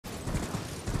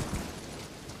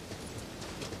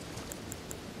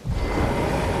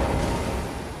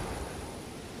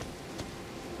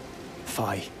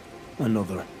Fie,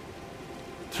 another.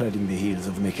 Treading the heels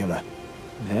of Miquella.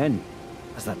 Then,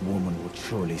 as that woman would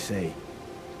surely say,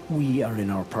 we are in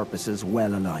our purposes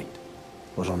well aligned.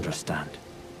 But understand,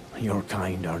 your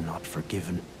kind are not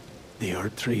forgiven. The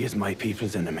Erdtree is my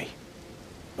people's enemy.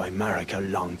 By Marika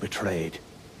long betrayed,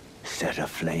 set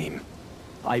aflame.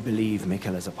 I believe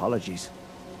Miquella's apologies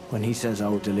when he says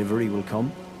our delivery will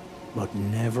come, but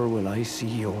never will I see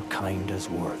your kind as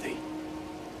worthy.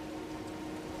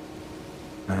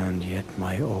 And yet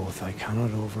my oath I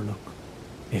cannot overlook.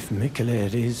 If Miquella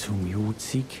it is whom you would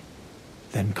seek,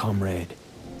 then comrade,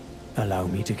 allow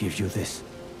me to give you this.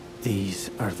 These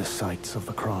are the sites of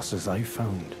the crosses I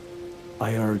found.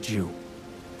 I urge you,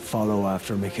 follow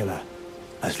after Miquella.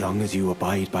 As long as you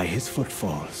abide by his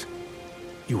footfalls,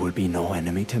 you will be no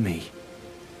enemy to me.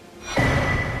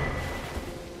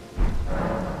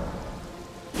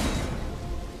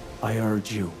 I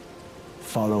urge you,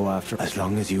 follow after as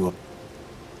long as you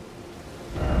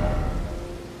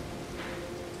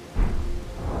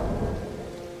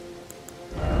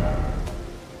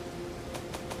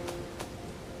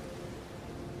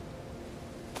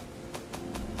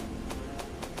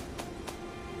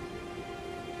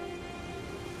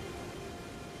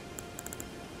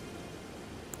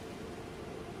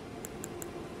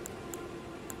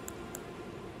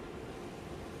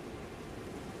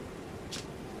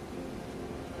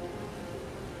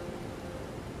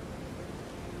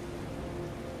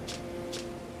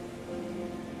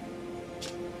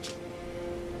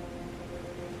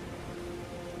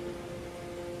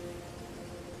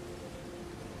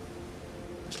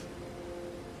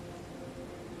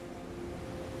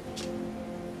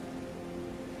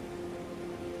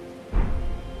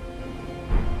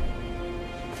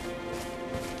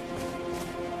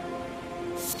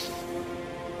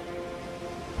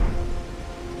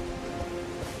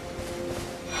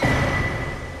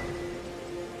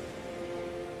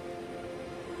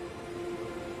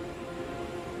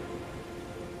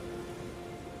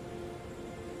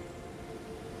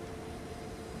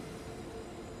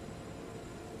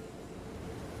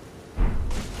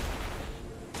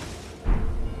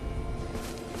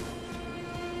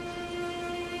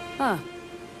Ah,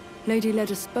 Lady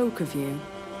Leda spoke of you.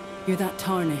 You're that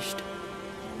tarnished.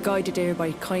 Guided here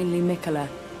by kindly Miquella.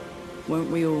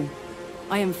 Weren't we all?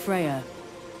 I am Freyja.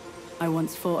 I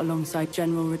once fought alongside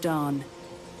General Radahn.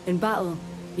 In battle,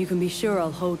 you can be sure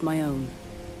I'll hold my own.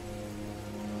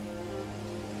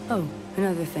 Oh,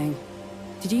 another thing.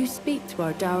 Did you speak to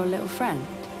our dour little friend?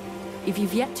 If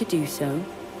you've yet to do so,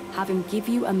 have him give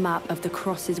you a map of the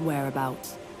Cross's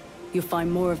whereabouts. You'll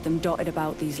find more of them dotted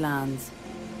about these lands.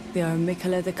 They are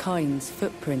Miquella the Kind's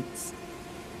footprints.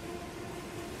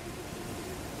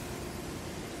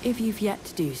 If you've yet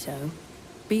to do so,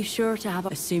 be sure to have,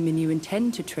 assuming you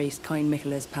intend to trace kind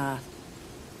Miquella's path,